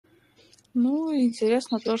Ну,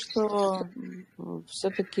 интересно то, что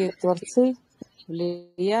все-таки творцы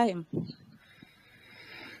влияем.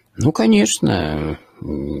 Ну, конечно,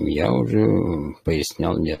 я уже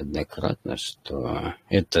пояснял неоднократно, что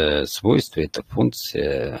это свойство, это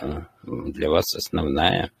функция для вас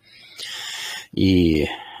основная. И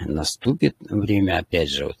наступит время, опять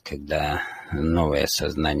же, вот когда новое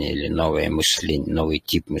сознание или новое мышление, новый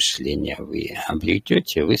тип мышления вы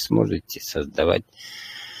обретете, вы сможете создавать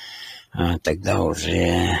тогда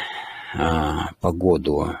уже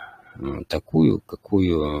погоду такую,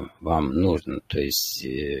 какую вам нужно. То есть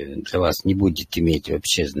для вас не будет иметь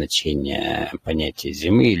вообще значения понятие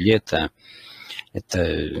зимы, лета.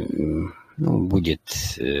 Это будет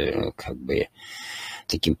как бы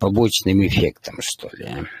таким побочным эффектом, что ли.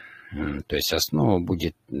 То есть основа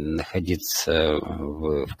будет находиться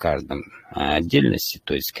в каждом отдельности,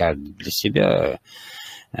 то есть каждый для себя.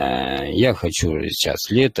 Я хочу сейчас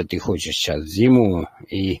лето, ты хочешь сейчас зиму,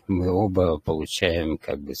 и мы оба получаем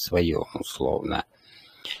как бы свое условно.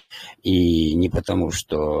 И не потому,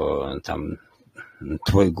 что там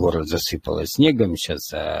твой город засыпало снегом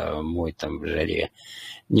сейчас, а мой там в жаре.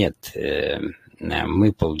 Нет,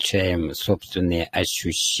 мы получаем собственные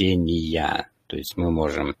ощущения. То есть мы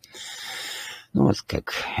можем, ну вот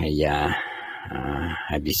как я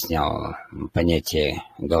объяснял, понятие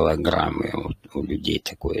голограммы у людей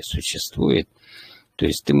такое существует. То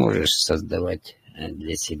есть ты можешь создавать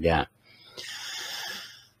для себя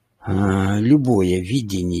любое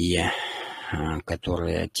видение,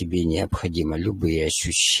 которое тебе необходимо, любые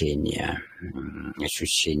ощущения.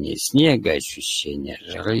 Ощущения снега, ощущения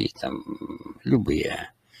жары, там,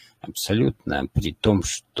 любые. Абсолютно, при том,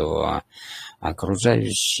 что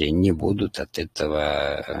окружающие не будут от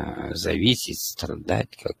этого зависеть,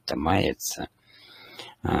 страдать, как-то маяться.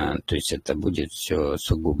 То есть это будет все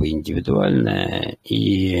сугубо индивидуальное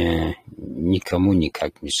и никому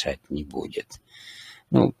никак мешать не будет.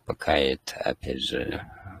 Ну, пока это, опять же,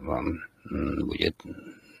 вам будет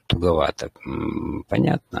туговато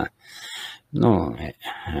понятно. Ну,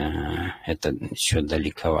 это еще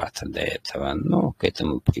далековато до этого, но к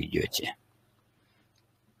этому придете.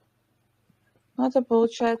 Ну, это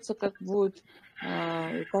получается, как будет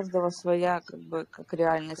у каждого своя, как бы, как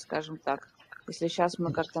реальность, скажем так. Если сейчас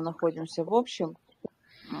мы как-то находимся в общем,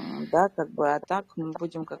 да, как бы, а так мы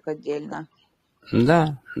будем как отдельно.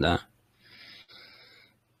 Да, да.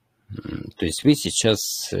 То есть вы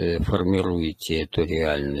сейчас формируете эту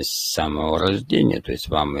реальность с самого рождения, то есть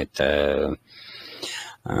вам это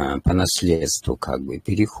по наследству как бы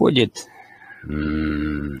переходит,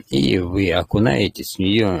 и вы окунаетесь в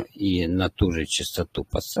нее и на ту же частоту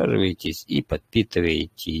подсаживаетесь и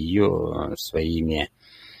подпитываете ее своим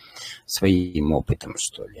опытом,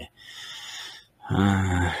 что ли.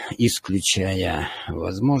 Исключая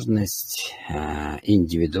возможность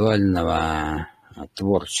индивидуального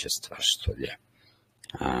творчества, что ли.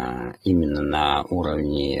 Именно на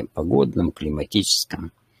уровне погодном,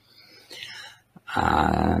 климатическом.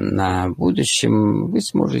 А на будущем вы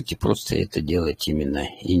сможете просто это делать именно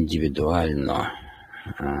индивидуально.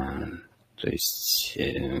 То есть,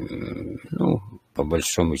 по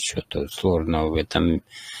большому счету, сложного в этом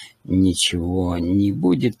ничего не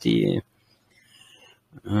будет. И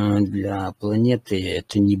для планеты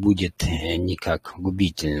это не будет никак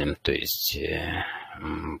губительным. То есть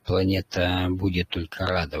планета будет только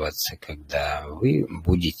радоваться, когда вы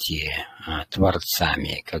будете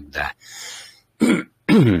творцами, когда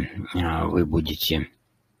вы будете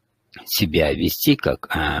себя вести как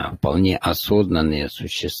вполне осознанные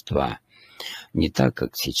существа. Не так,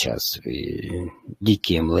 как сейчас вы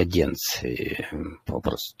дикие младенцы,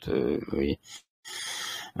 попросту вы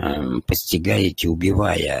постигаете,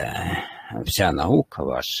 убивая. Вся наука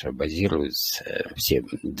ваша базируется, все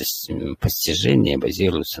постижения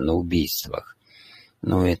базируются на убийствах.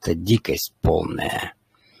 Но это дикость полная.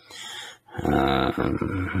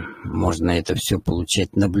 Можно это все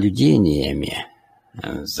получать наблюдениями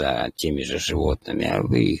за теми же животными, а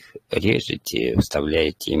вы их режете,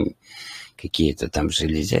 вставляете им какие-то там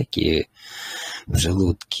железяки в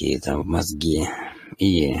желудки, там, в мозги,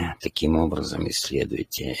 и таким образом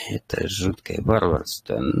исследуете. Это жуткое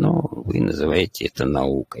варварство, но вы называете это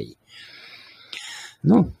наукой.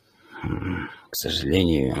 Ну, к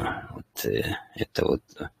сожалению, вот это вот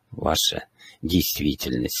ваша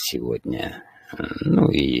действительность сегодня. Ну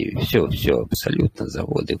и все абсолютно,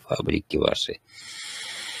 заводы, фабрики ваши.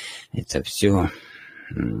 Это все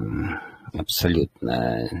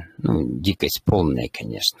абсолютно, дикость полная,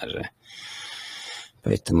 конечно же.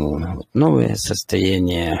 Поэтому вот новое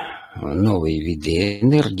состояние, новые виды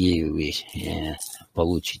энергии вы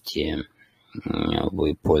получите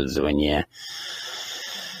вы пользования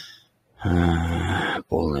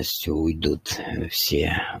полностью уйдут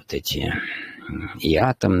все вот эти и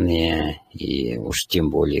атомные, и уж тем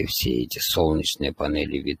более все эти солнечные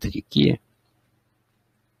панели, ветряки.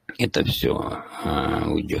 Это все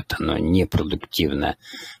уйдет, оно непродуктивно,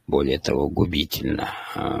 более того, губительно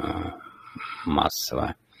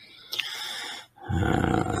массово.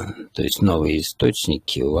 То есть новые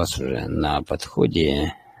источники у вас уже на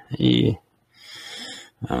подходе, и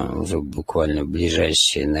уже буквально в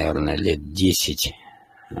ближайшие, наверное, лет 10,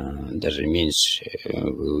 даже меньше,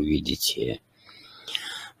 вы увидите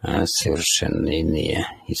совершенно иные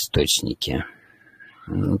источники.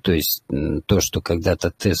 Ну, то есть то, что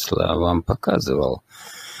когда-то Тесла вам показывал,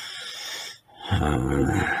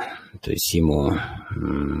 то есть ему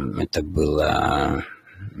это было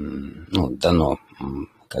дано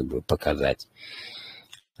как бы показать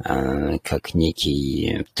как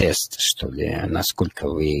некий тест, что ли, насколько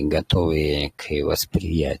вы готовы к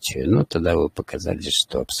восприятию. Ну, тогда вы показали,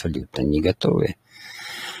 что абсолютно не готовы.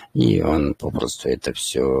 И он попросту это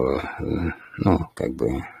все, как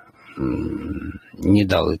бы не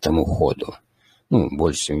дал этому ходу,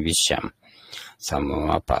 большим вещам, самым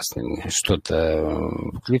опасным. Что-то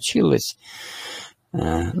включилось,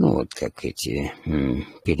 вот как эти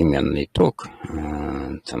переменный ток,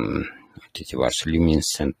 там вот эти ваши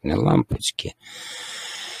люминесцентные лампочки,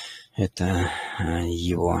 это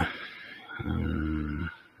его,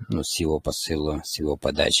 с его посыла, с его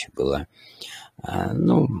подачи было.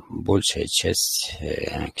 Большая часть,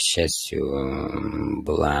 к счастью,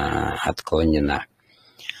 была отклонена.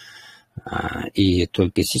 И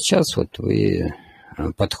только сейчас вот вы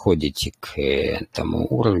подходите к тому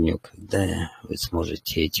уровню, когда вы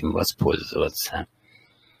сможете этим воспользоваться.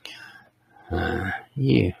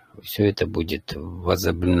 И все это будет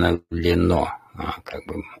возобновлено. Как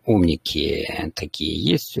бы умники такие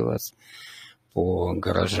есть у вас по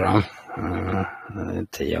гаражам.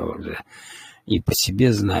 Это я уже и по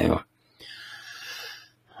себе знаю.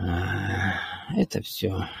 Это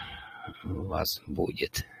все у вас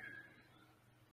будет.